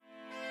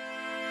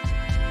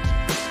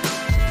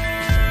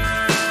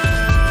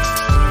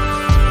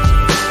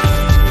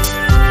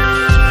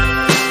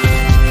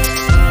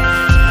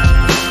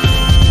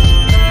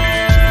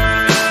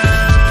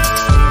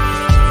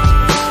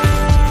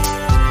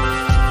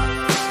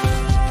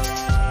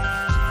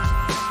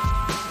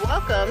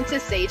to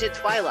Sage at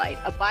Twilight,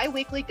 a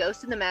bi-weekly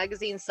Ghost in the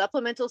Magazine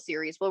supplemental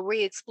series where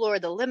we explore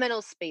the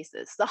liminal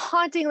spaces, the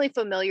hauntingly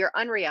familiar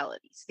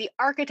unrealities, the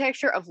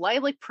architecture of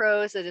lively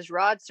prose that is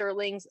Rod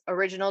Serling's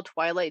original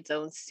Twilight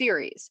Zone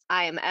series.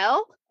 I am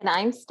Elle. And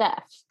I'm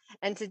Steph.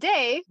 And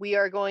today we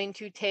are going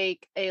to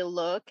take a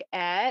look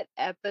at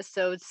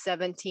episodes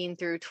 17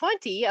 through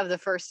 20 of the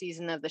first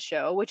season of the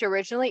show, which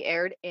originally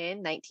aired in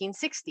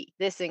 1960.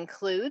 This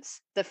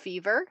includes The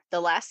Fever,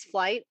 The Last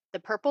Flight, The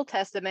Purple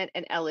Testament,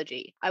 and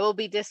Elegy. I will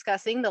be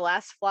discussing The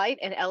Last Flight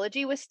and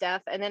Elegy with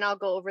Steph, and then I'll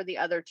go over the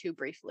other two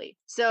briefly.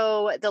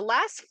 So The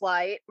Last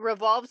Flight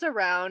revolves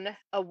around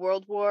a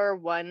World War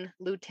I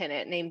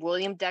lieutenant named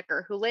William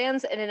Decker who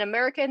lands in an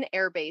American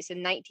airbase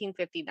in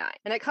 1959,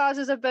 and it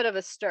causes a bit of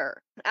a stir.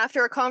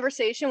 After a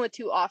conversation with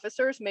two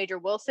officers, Major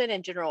Wilson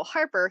and General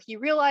Harper, he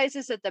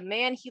realizes that the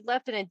man he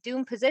left in a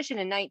doomed position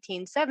in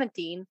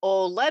 1917,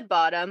 old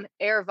Leadbottom,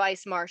 Air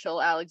Vice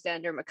Marshal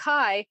Alexander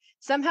Mackay,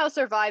 somehow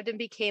survived and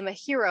became a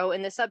hero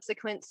in the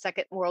subsequent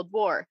Second World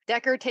War.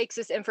 Decker takes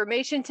this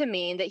information to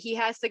mean that he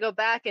has to go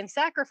back and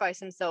sacrifice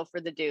himself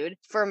for the dude,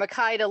 for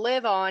Mackay to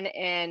live on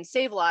and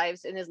save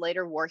lives in his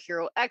later war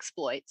hero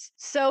exploits.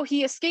 So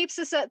he escapes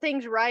to set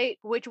things right,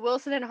 which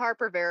Wilson and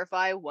Harper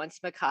verify once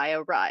Mackay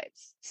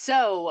arrives.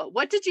 So,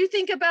 what did you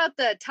think about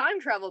the time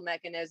travel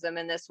mechanism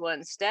in this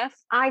one, Steph?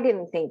 I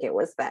didn't think it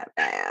was that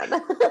bad.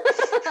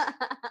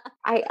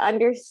 I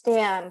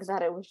understand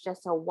that it was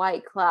just a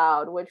white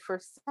cloud, which for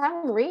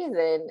some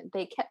reason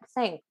they kept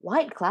saying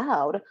white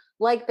cloud,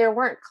 like there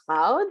weren't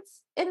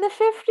clouds in the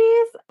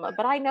 50s,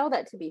 but I know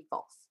that to be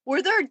false.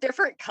 Were there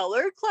different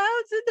colored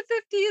clouds in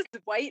the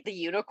 50s? White, the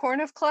unicorn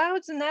of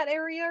clouds in that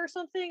area or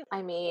something?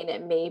 I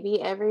mean,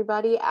 maybe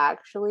everybody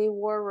actually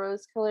wore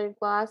rose-colored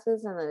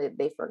glasses and then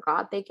they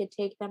forgot they could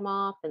take them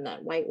off and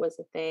that white was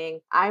a thing.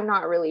 I'm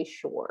not really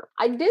sure.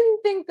 I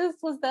didn't think this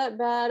was that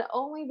bad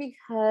only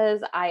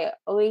because I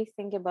always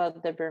think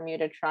about the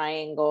Bermuda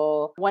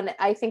Triangle when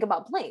I think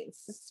about planes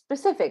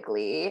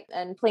specifically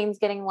and planes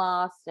getting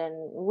lost and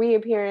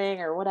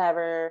reappearing or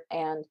whatever,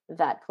 and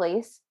that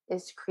place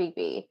is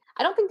creepy.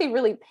 I don't think they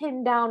really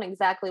pinned down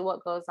exactly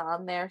what goes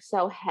on there.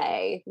 So,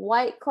 hey,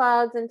 white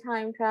clouds and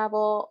time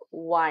travel,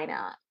 why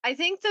not? I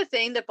think the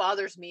thing that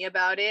bothers me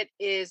about it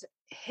is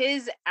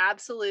his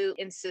absolute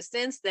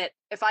insistence that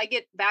if I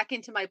get back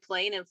into my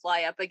plane and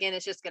fly up again,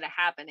 it's just going to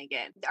happen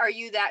again. Are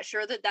you that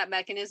sure that that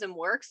mechanism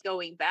works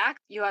going back?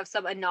 You have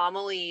some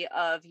anomaly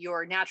of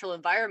your natural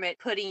environment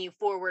putting you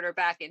forward or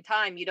back in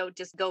time. You don't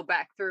just go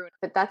back through.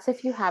 But that's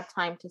if you have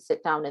time to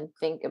sit down and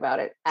think about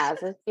it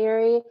as a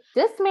theory.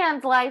 This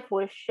man's life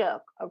was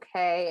shook,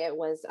 okay? It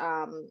was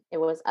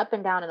up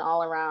and down and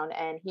all around,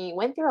 and he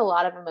went through a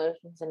lot of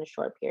emotions in a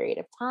short period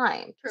of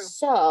time. True.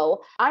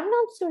 So I'm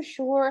not so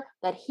sure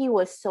that he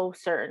was so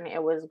certain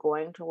it was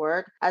going to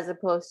work as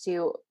opposed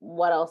to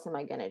what else am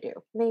I going to do?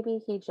 Maybe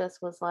he just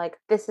was like,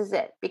 this is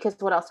it, because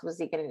what else was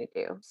he going to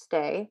do?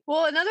 Stay?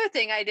 Well, another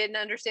thing I didn't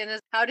understand is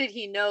how did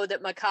he know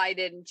that Mackay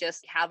didn't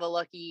just have a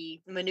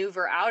lucky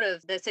maneuver out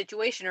of the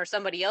situation or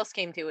somebody else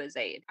came to his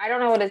aid? I don't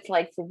know what it's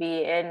like to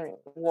be in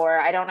war.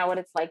 I don't know what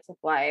it's like to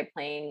fly a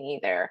plane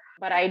either.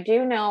 But I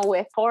do know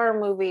with horror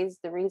movies,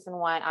 the reason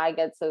why I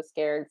get so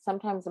scared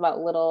sometimes about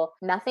little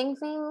nothing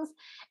things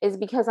is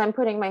because I'm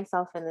putting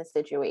myself in this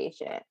situation.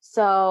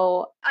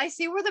 So I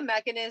see where the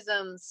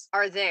mechanisms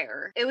are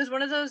there. It was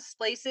one of those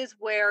places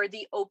where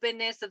the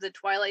openness of the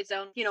Twilight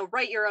Zone,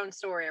 write your own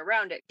story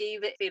around it,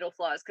 gave it fatal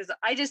flaws, because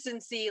I just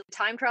didn't see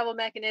time travel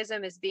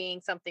mechanism as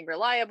being something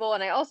reliable.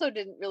 And I also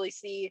didn't really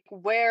see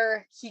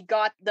where he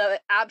got the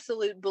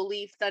absolute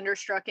belief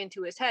thunderstruck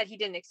into his head. He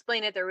didn't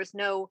explain it. There was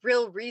no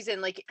real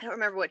reason. Like, I don't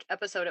remember which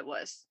episode it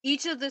was.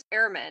 Each of the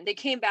airmen, they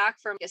came back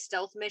from a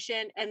stealth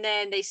mission and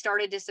then they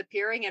started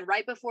disappearing. And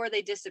right before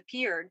they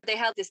disappeared, they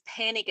had this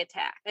panic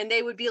attack and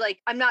they would be like,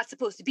 I'm not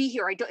supposed to be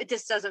here. It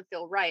just doesn't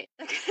feel right.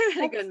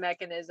 A good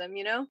mechanism,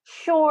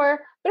 Sure,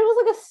 but it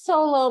was like a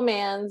solo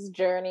man's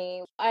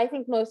journey. I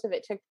think most of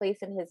it took place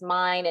in his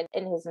mind and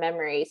in his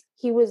memories.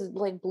 He was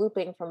like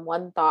blooping from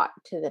one thought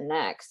to the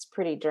next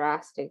pretty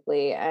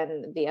drastically,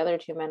 and the other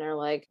two men are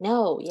like,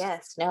 no,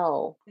 yes,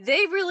 no.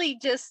 They really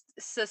just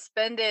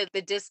suspended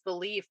the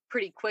disbelief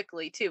pretty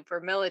quickly too for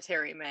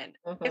military men.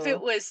 Mm-hmm. If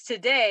it was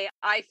today,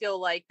 I feel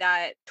like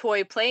that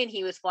toy plane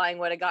he was flying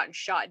would have gotten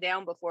shot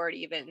down before it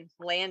even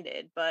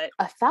landed. But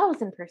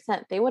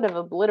 1,000%, they would have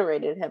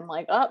obliterated him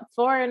like,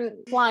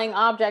 foreign flying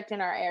object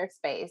in our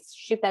airspace,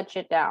 shoot that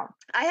shit down.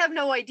 I have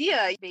no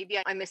idea. Maybe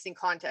I'm missing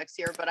context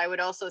here, but I would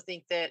also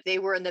think that they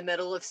were in the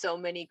middle of so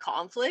many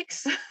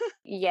conflicts.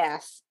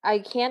 Yes, I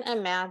can't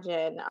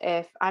imagine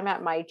if I'm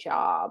at my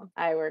job,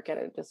 I work at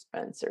a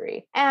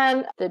dispensary,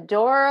 and the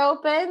door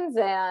opens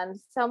and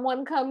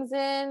someone comes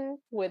in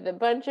with a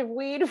bunch of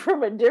weed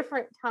from a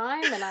different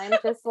time, and I'm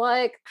just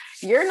like,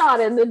 you're not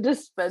in the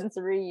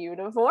dispensary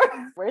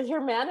uniform. Where's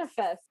your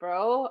manifest,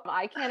 bro?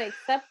 I can't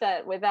accept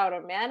that without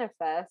a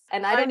manifest,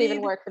 and I don't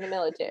even work for the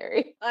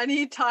military. I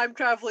need time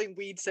traveling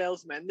weed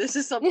salesmen. This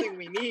is something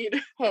we need.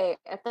 Hey,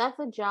 if that's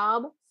a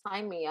job,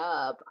 Sign me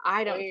up.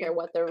 I don't care Same.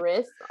 what the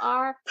risks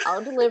are.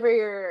 I'll deliver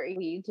your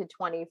weed to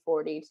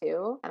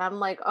 2042. And I'm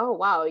like, oh,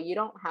 wow, you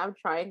don't have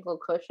Triangle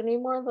Kush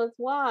anymore? That's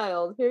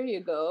wild. Here you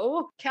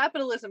go.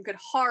 Capitalism could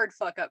hard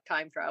fuck up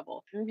time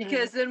travel Hmm.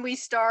 because then we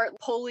start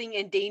pulling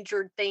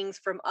endangered things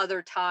from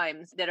other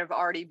times that have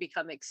already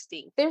become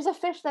extinct. There's a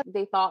fish that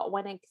they thought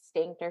went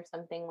extinct or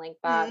something like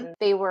that. Mhm. And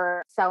they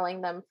were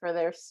selling them for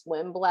their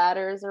swim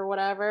bladders or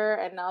whatever.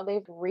 And now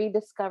they've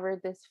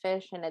rediscovered this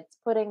fish and it's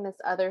putting this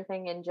other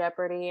thing in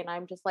jeopardy. And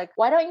I'm just like,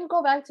 why don't you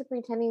go back to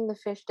pretending the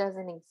fish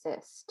doesn't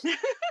exist?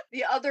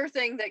 The other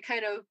thing that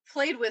kind of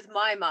played with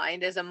my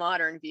mind as a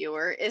modern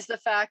viewer is the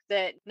fact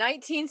that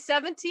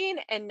 1917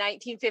 and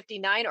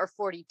 1959 are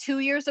 42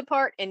 years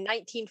apart, and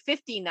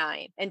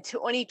 1959 and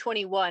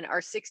 2021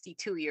 are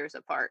 62 years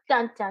apart.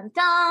 Dun dun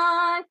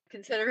dun.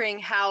 Considering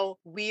how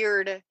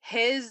weird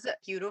his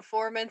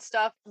uniform and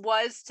stuff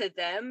was to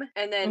them,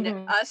 and then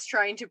Hmm. us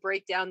trying to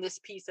break down this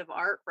piece of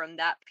art from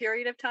that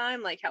period of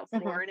time, like how Hmm.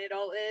 foreign it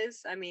all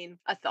is. I mean,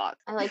 a thought.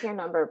 I like your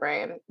number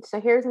brain.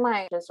 So here's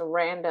my just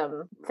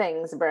random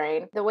things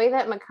brain. The way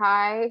that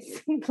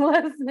Makai's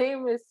last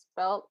name is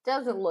spelled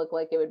doesn't look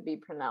like it would be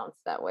pronounced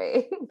that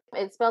way.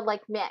 It's spelled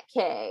like Matt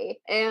K,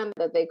 and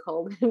that they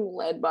called him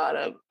Lead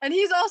Bottom. And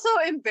he's also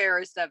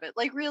embarrassed of it.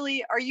 Like,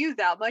 really, are you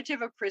that much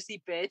of a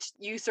prissy bitch?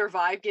 You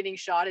survived getting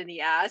shot in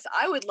the ass?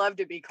 I would love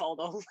to be called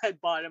a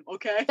lead bottom,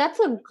 okay? That's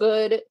a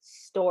good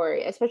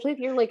story, especially if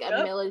you're like a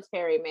Yep.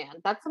 military man.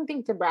 That's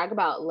something to brag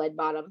about, Lead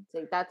Bottom.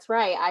 It's like, that's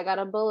right, I got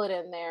a bullet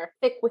in there,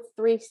 thick with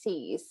 3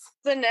 C's.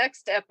 The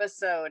next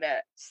episode.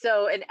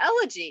 So in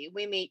Elegy,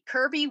 we meet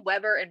Kirby,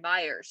 Weber, and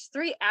Myers,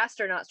 3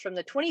 astronauts from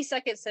the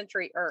 22nd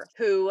century Earth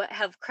who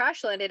have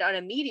crash landed on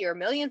a meteor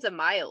millions of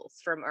miles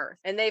from Earth.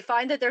 And they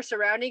find that their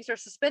surroundings are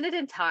suspended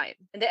in time,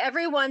 and that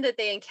everyone that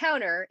they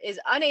encounter is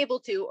unable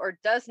to or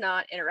does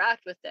not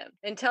interact with them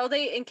until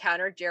they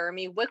encounter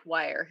Jeremy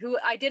Wickwire, who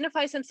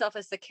identifies himself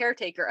as the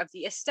caretaker of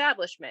the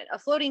establishment, a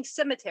floating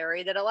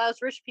cemetery that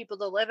allows rich people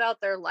to live out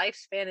their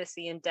life's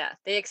fantasy in death.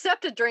 They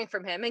accept a drink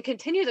from him and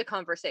continue the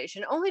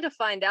conversation, only to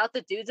find out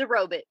the dude's a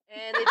robot.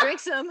 And they drink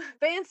some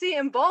fancy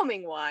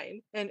embalming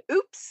wine, and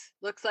oops,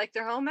 looks like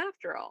they're home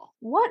after all.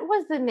 What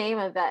was the name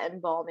of that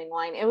embalming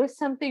wine? It was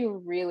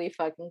something really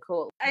fucking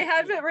cool. I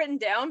have it written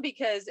down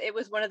because it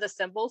was one of the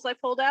symbols I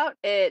pulled out.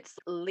 It's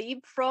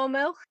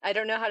Liebfraumilch. I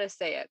don't know how to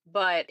say it,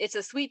 but it's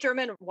a sweet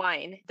German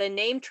wine. The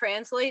name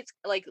translates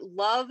like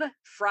love,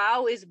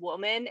 Frau is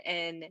woman,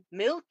 and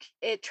milk,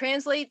 it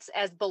translates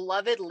as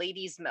beloved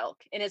lady's milk.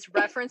 And it's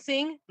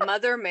referencing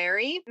Mother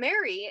Mary.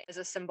 Mary is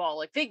a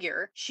symbolic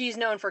figure. She's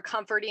known for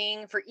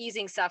comforting, for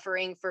easing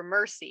suffering, for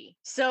mercy.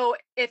 So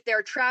if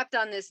they're trapped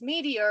on this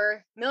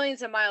meteor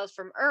millions of miles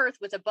from Earth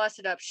with a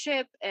busted up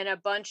ship and a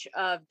bunch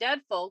of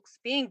dead folks,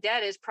 being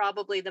dead is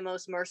probably the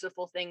most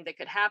merciful thing that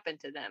could happen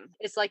to them.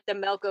 It's like the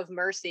milk of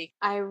mercy.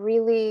 I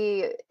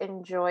really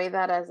enjoy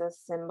that as a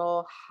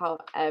symbol.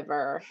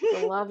 However,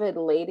 beloved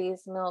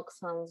lady's milk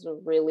sounds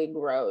really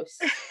gross.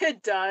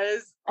 It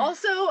does.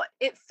 Also,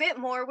 it fit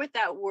more with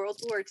that World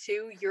War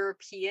II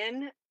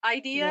European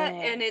idea. Yeah.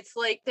 And it's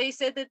like they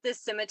said that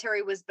this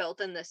cemetery was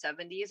built in the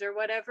 70s or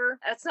whatever.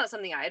 That's not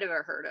something I'd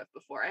ever heard of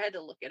before. I had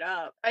to look it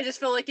up. I just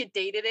feel like it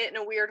dated it in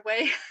a weird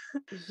way.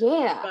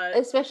 Yeah, But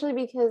especially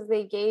because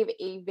they gave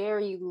a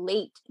very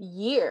late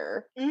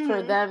year for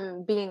mhm.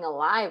 them being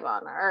alive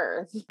on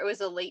Earth. It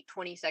was a late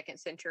 22nd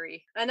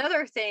century.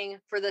 Another thing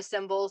for the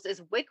symbols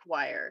is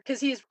Wickwire, because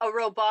he's a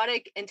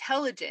robotic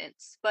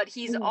intelligence, but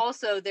he's Mhm.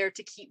 also there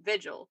to keep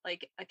vigil,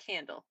 like a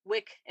candle,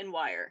 wick and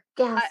wire.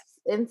 Gas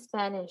in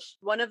Spanish.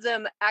 One of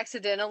them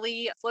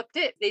accidentally flipped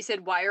it. They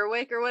said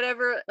wirewick or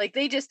whatever. Like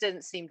they just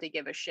didn't seem to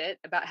give a shit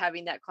about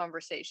having that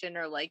conversation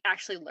or like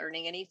actually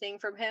learning anything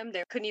from him.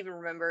 They couldn't even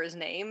remember his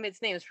name.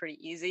 His name is pretty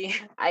easy.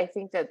 I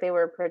think that they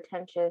were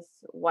pretentious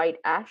white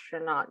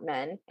astronaut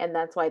men, and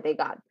that's why they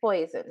got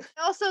poisoned.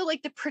 Also,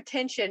 like the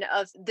pretension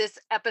of this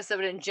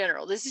episode in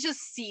general. This is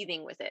just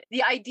seething with it.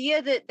 The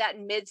idea that that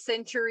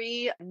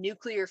mid-century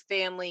nuclear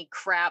family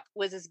crap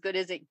was as good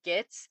as it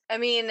gets. I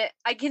mean,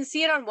 I can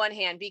see it on one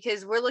hand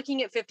because we're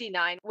looking at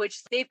 59,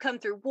 which they've come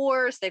through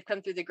wars, they've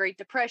come through the Great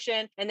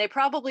Depression, and they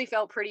probably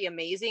felt pretty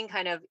amazing,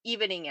 kind of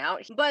evening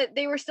out. But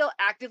they were still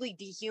actively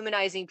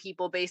dehumanizing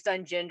people based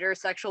on gender,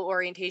 sexual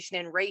orientation,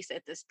 and race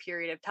at this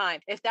period of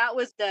time. If that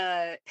was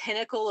the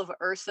pinnacle of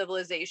Earth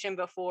civilization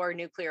before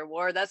nuclear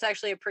war, that's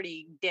actually a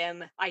pretty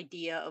dim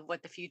idea of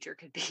what the future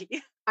could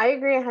be. I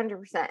agree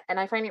 100%. And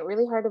I find it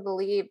really hard to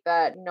believe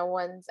that no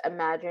one's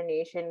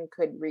imagination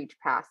could reach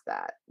past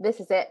that. This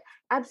is it.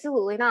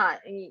 Absolutely not.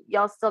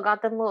 Y'all still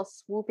got them little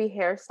swoopy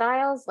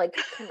hairstyles. Like,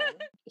 come on.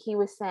 He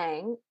was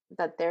saying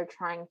that they're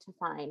trying to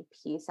find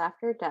peace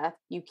after death.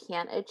 You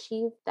can't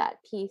achieve that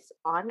peace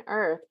on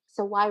Earth.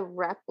 So why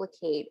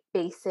replicate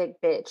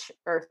basic bitch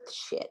Earth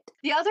shit?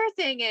 The other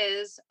thing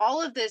is,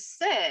 all of this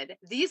said,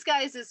 these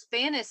guys'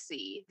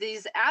 fantasy,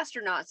 these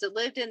astronauts that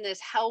lived in this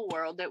hell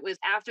world that was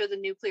after the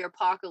nuclear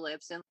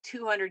apocalypse and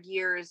 200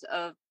 years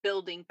of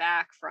building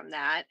back from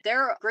that,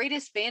 their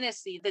greatest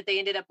fantasy that they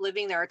ended up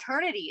living their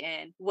eternity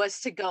in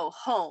was to go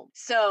home.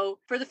 So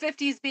for the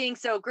 50s being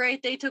so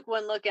great, they took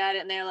one look at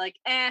it and they're like,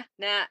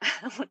 nah,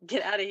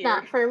 get out of here.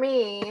 Not for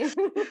me.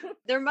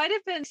 There might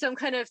have been some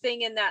kind of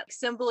thing in that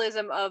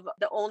symbolism of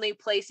the only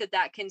place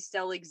that can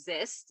still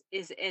exist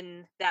is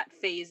in that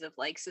phase of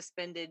like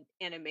suspended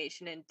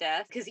animation and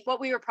death. Because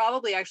what we were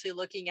probably actually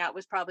looking at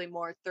was probably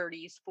more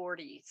 30s,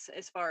 40s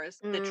as far as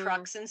the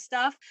trucks and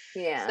stuff.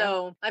 Yeah.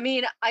 So, I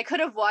mean, I could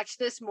have watched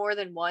this more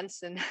than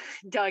once and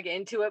dug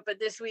into it, but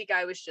this week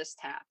I was just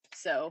tapped.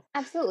 So,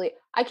 absolutely.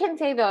 I can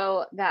say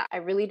though that I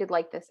really did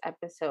like this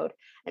episode.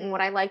 And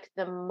what I liked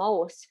the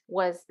most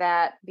was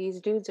that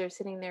these dudes are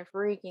sitting there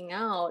freaking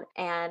out,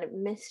 and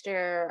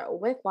Mr.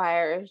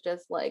 Wickwire is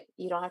just like,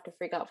 you don't have to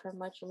freak out for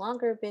much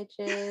longer,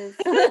 bitches.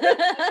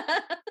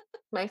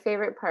 My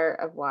favorite part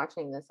of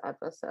watching this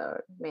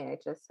episode, may I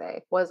just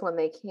say, was when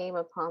they came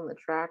upon the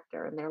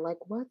tractor and they're like,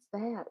 what's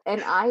that?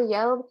 And I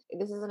yelled,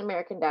 this is an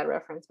American Dad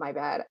reference, my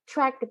bad,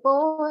 tractor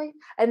boy.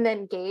 And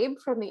then Gabe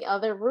from the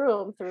other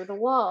room through the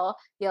wall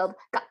yelled,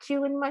 got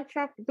you in my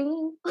tractor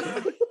beam.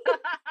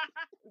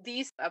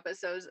 These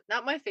episodes,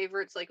 not my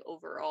favorites like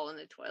overall in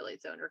the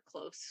Twilight Zone, are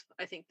close.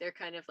 I think they're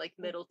kind of like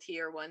middle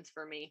tier ones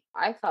for me.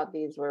 I thought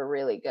these were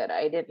really good.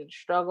 I didn't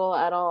struggle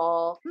at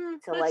all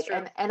to like,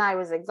 and I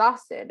was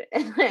exhausted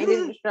and I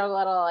didn't struggle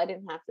at all. I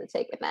didn't have to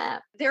take a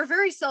nap. They're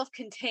very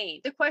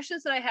self-contained. The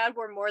questions that I had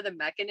were more the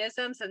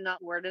mechanisms and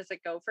not where does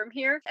it go from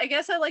here. I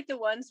guess I like the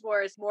ones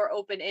where it's more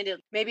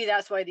open-ended. Maybe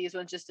that's why these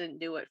ones just didn't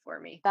do it for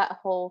me. That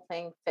whole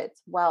thing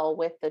fits well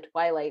with the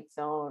Twilight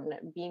Zone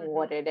being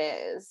what it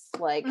is.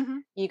 Like,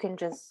 you can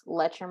just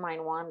let your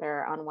mind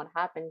wander on what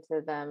happened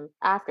to them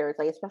after,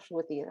 like especially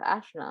with these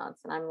astronauts.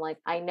 And I'm like,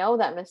 I know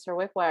that Mr.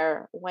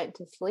 Wickwire went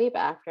to sleep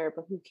after,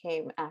 but who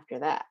came after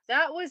that?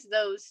 That was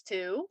those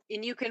two.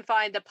 And you can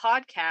find the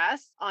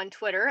podcast on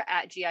Twitter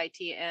at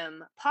GITM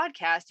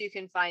Podcast. You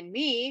can find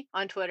me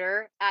on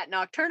Twitter at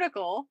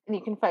Nocturnical. And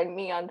you can find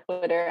me on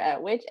Twitter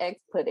at Witch X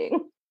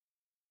Pudding.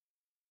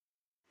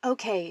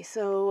 Okay,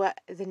 so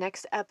the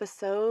next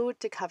episode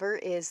to cover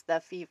is The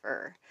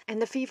Fever.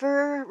 And The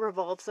Fever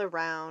revolves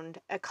around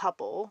a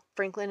couple,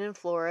 Franklin and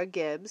Flora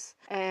Gibbs.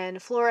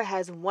 And Flora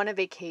has won a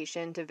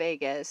vacation to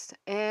Vegas.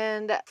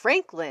 And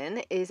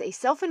Franklin is a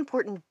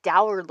self-important,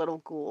 dour little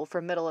ghoul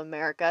from Middle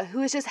America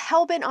who is just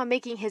hell-bent on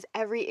making his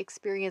every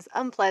experience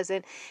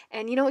unpleasant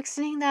and,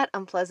 extending that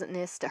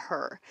unpleasantness to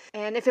her.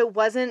 And if it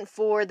wasn't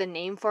for the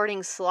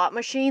name-farting slot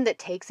machine that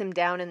takes him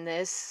down in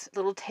this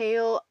little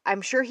tale,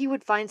 I'm sure he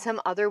would find some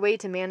other way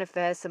to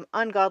manifest some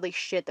ungodly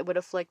shit that would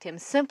afflict him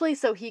simply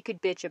so he could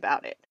bitch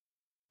about it.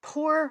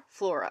 Poor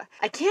Flora.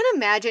 I can't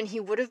imagine he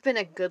would have been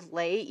a good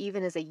lay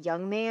even as a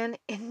young man,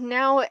 and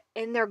now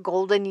in their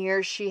golden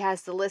years she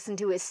has to listen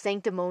to his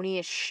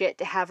sanctimonious shit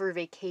to have her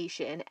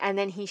vacation, and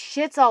then he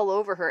shits all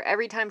over her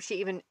every time she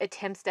even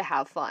attempts to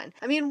have fun.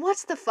 I mean,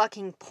 what's the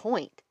fucking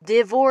point?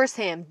 Divorce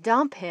him,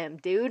 dump him,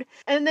 dude.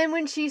 And then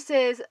when she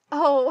says,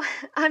 oh,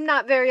 I'm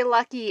not very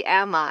lucky,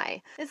 am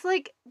I? It's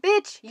like,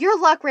 bitch,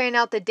 your luck ran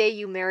out the day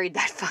you married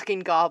that fucking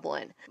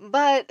goblin.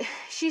 But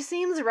she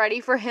seems ready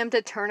for him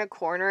to turn a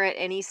corner at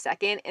any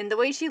second, and the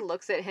way she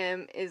looks at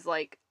him is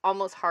like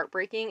almost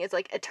heartbreaking. It's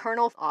like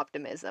eternal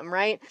optimism,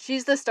 right?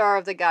 She's the star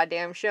of the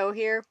goddamn show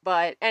here.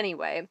 But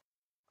anyway,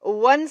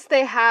 once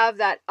they have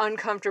that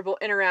uncomfortable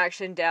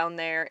interaction down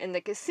there in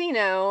the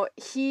casino,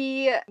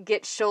 he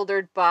gets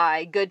shouldered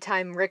by good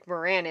time Rick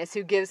Moranis,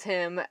 who gives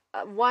him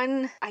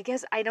one, I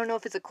guess, I don't know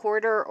if it's a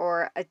quarter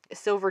or a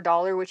silver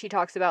dollar, which he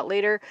talks about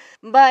later,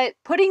 but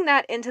putting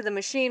that into the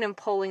machine and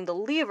pulling the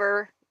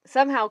lever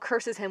somehow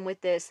curses him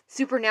with this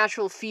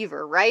supernatural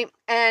fever, right?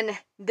 And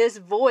this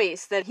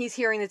voice that he's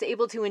hearing is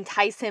able to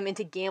entice him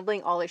into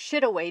gambling all his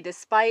shit away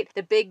despite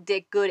the big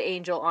dick good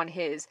angel on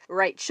his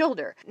right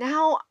shoulder.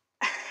 Now,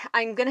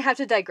 I'm going to have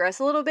to digress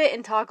a little bit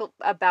and talk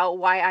about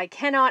why I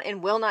cannot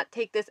and will not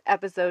take this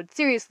episode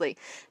seriously.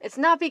 It's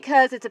not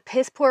because it's a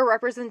piss poor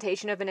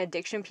representation of an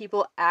addiction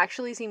people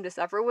actually seem to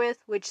suffer with,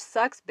 which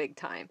sucks big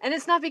time. And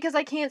it's not because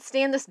I can't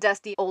stand this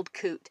dusty old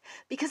coot,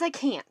 because I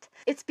can't.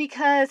 It's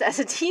because as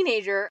a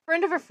teenager, a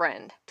friend of a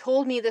friend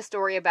told me the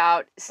story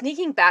about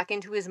sneaking back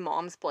into his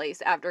mom's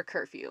place after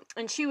curfew,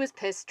 and she was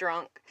pissed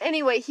drunk.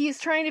 Anyway, he's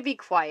trying to be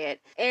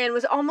quiet and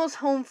was almost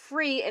home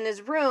free in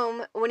his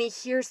room when he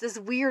hears this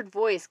weird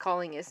voice voice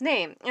calling his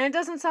name. And it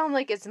doesn't sound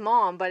like it's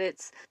mom, but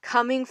it's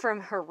coming from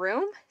her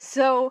room.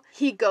 So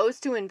he goes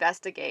to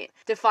investigate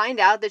to find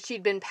out that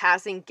she'd been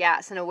passing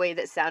gas in a way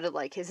that sounded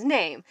like his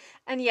name.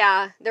 And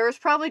yeah, there was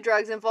probably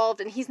drugs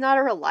involved, and he's not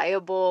a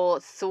reliable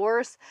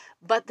source,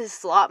 but the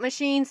slot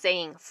machine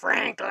saying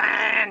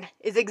Franklin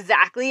is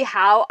exactly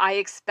how I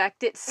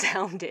expect it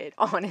sounded,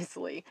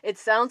 honestly. It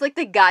sounds like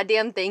the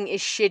goddamn thing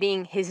is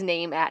shitting his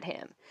name at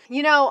him.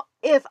 You know,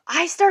 if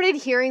I started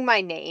hearing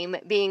my name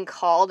being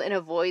called in a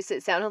voice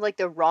that sounded like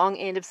the wrong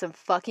end of some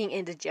fucking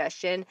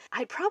indigestion,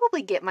 I'd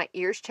probably get my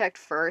ears checked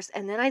first,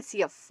 and then I'd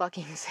see a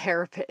fucking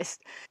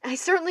therapist. I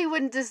certainly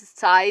wouldn't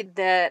decide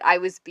that I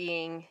was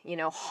being,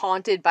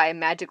 haunted by a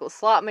magical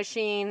slot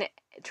machine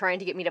trying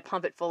to get me to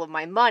pump it full of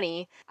my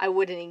money. I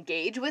wouldn't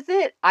engage with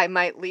it. I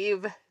might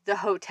leave the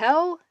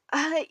hotel.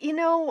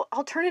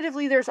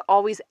 Alternatively, there's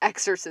always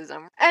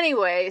exorcism.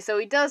 Anyway, so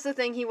he does the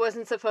thing he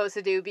wasn't supposed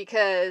to do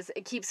because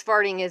it keeps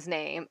farting his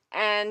name,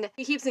 and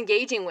he keeps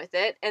engaging with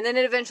it, and then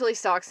it eventually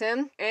stalks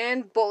him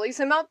and bullies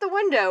him out the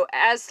window,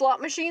 as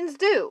slot machines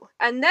do.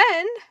 And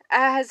then,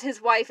 as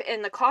his wife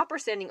and the cop are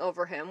standing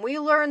over him, we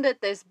learn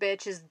that this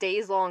bitch's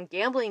days-long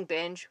gambling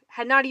binge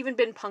had not even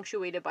been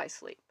punctuated by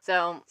sleep.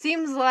 So,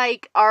 seems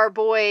like our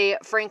boy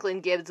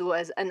Franklin Gibbs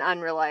was an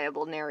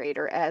unreliable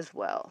narrator as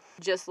well.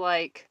 Just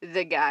like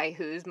the guy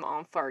whose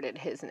mom farted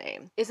his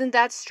name. Isn't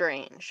that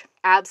strange?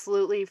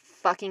 Absolutely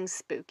fucking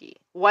spooky.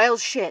 Wild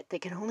shit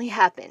that can only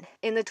happen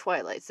in the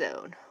Twilight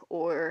Zone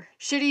or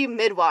shitty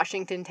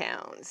mid-Washington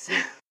towns.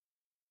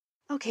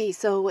 Okay,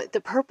 so the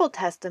Purple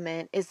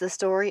Testament is the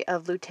story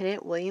of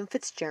Lieutenant William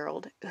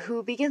Fitzgerald,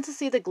 who begins to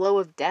see the glow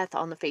of death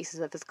on the faces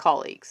of his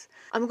colleagues.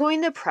 I'm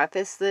going to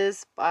preface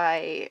this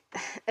by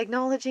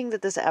acknowledging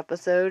that this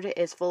episode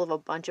is full of a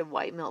bunch of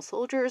white male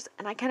soldiers,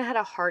 and I kind of had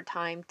a hard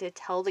time to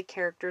tell the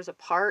characters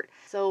apart,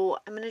 so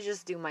I'm going to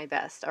just do my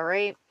best,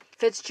 alright?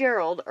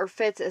 Fitzgerald, or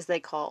Fitz as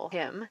they call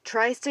him,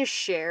 tries to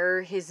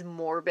share his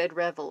morbid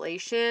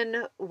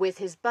revelation with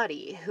his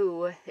buddy,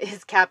 who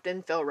is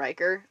Captain Phil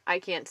Riker. I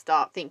can't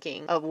stop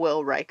thinking of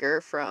Will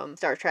Riker from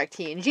Star Trek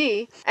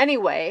TNG.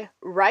 Anyway,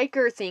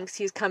 Riker thinks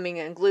he's coming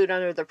unglued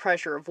under the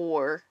pressure of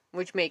war,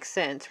 which makes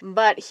sense,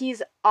 but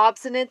he's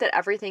obstinate that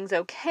everything's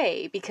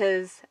okay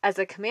because as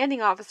a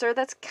commanding officer,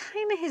 that's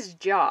kind of his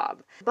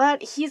job.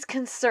 But he's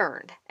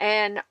concerned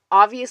and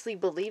obviously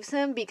believes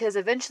him because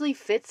eventually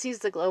Fitz sees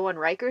the glow on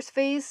Riker's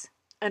face,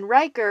 and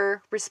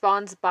Riker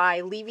responds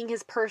by leaving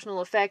his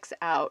personal effects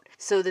out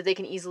so that they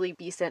can easily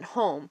be sent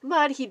home.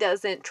 But he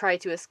doesn't try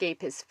to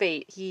escape his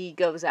fate. He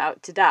goes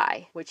out to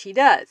die, which he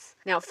does.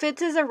 Now,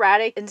 Fitz's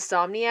erratic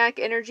insomniac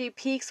energy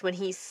peaks when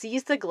he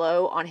sees the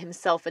glow on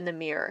himself in the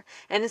mirror.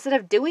 And instead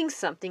of doing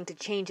something to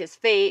change his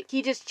fate,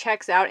 he just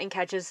checks out and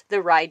catches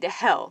the ride to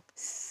hell.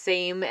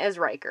 Same as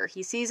Riker.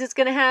 He sees it's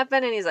gonna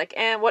happen and he's like,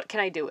 what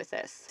can I do with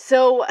this?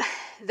 So,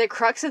 the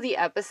crux of the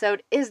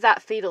episode is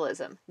that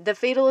fatalism. The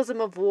fatalism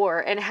of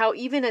war, and how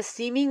even a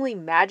seemingly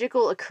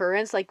magical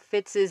occurrence like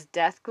Fitz's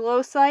death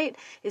glow sight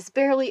is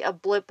barely a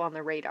blip on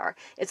the radar.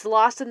 It's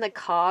lost in the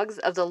cogs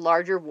of the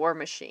larger war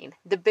machine,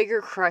 the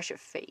bigger crush of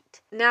fate.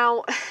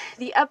 Now,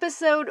 the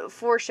episode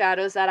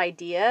foreshadows that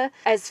idea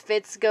as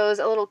Fitz goes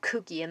a little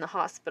kooky in the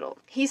hospital.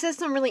 He says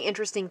some really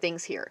interesting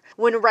things here.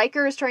 When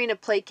Riker is trying to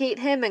placate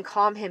him and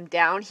calm him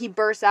down, he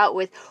bursts out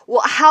with,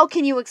 "Well, how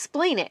can you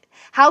explain it?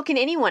 How can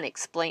anyone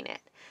explain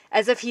it?"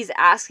 As if he's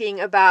asking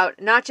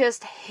about not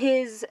just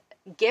his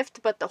gift,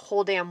 but the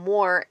whole damn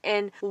war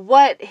and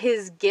what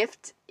his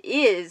gift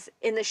is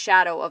in the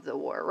shadow of the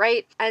war,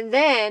 right? And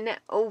then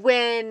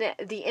when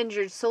the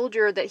injured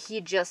soldier that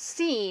he just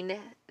seen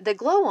the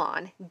glow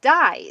on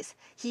dies,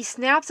 he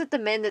snaps at the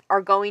men that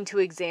are going to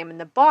examine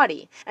the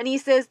body. And he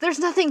says, "There's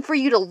nothing for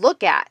you to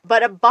look at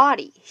but a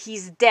body.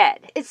 He's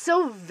dead." It's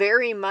so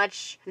very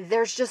much,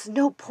 there's just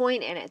no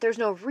point in it. There's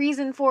no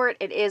reason for it.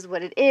 It is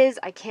what it is.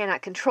 I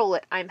cannot control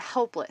it. I'm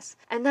helpless.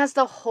 And that's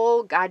the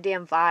whole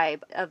goddamn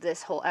vibe of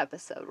this whole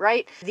episode,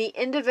 right? The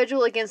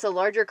individual against the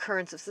larger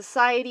currents of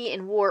society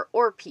in war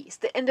or peace.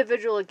 The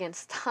individual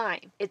against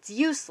time. It's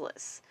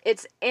useless.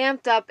 It's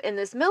amped up in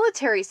this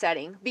military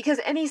setting because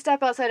any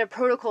step outside of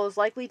protocol is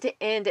likely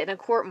to end in a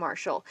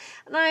court-martial.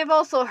 And I've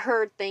also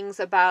heard things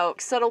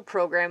about subtle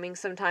programming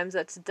sometimes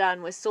that's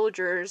done with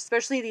soldiers,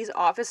 especially these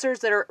officers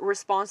that are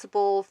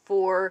responsible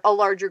for a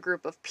larger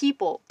group of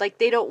people. Like,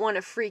 they don't want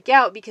to freak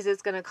out because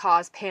it's going to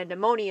cause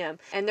pandemonium.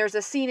 And there's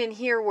a scene in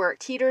here where it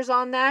teeters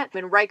on that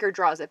when Riker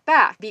draws it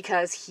back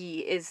because he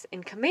is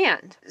in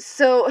command.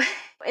 So,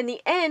 in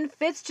the end,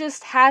 Fitz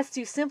just has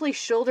to simply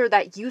shoulder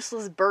that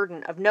useless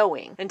burden of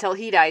knowing until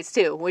he dies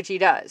too, which he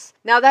does.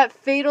 Now, that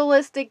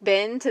fatalistic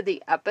bend to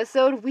the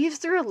episode weaves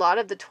through a lot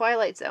of the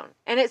Twilight Zone.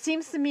 And it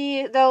seems to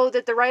me, though,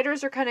 that the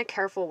writers are kind of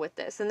careful with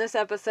this in this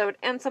episode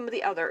and some of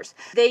the others.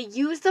 They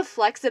use the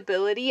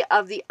flexibility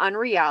of the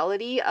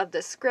unreality of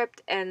the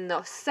script and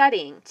the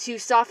setting to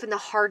soften the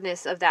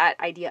hardness of that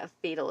idea of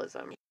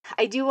fatalism.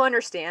 I do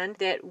understand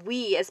that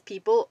we as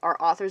people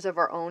are authors of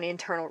our own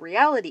internal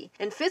reality,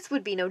 and Fitz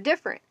would be no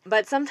different.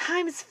 But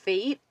sometimes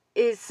fate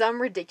is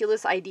some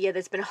ridiculous idea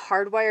that's been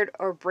hardwired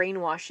or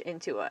brainwashed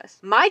into us.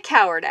 My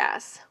coward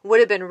ass would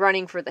have been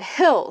running for the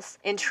hills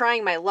and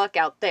trying my luck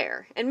out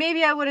there. And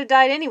maybe I would have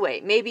died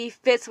anyway. Maybe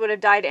Fitz would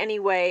have died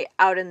anyway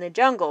out in the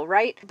jungle,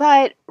 right?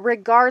 But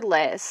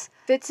regardless,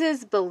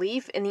 Fitz's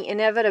belief in the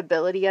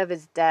inevitability of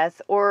his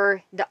death,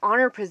 or the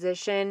honor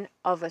position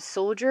of a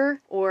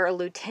soldier or a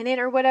lieutenant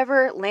or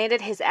whatever,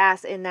 landed his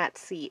ass in that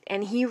seat,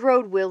 and he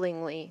rode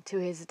willingly to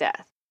his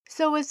death.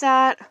 So with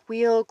that,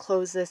 we'll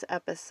close this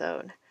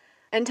episode.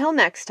 Until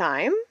next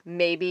time,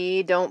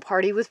 maybe don't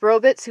party with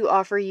robots who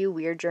offer you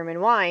weird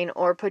German wine,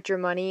 or put your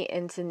money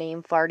into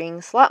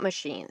name-farting slot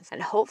machines.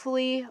 And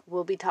hopefully,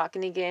 we'll be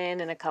talking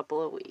again in a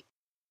couple of weeks.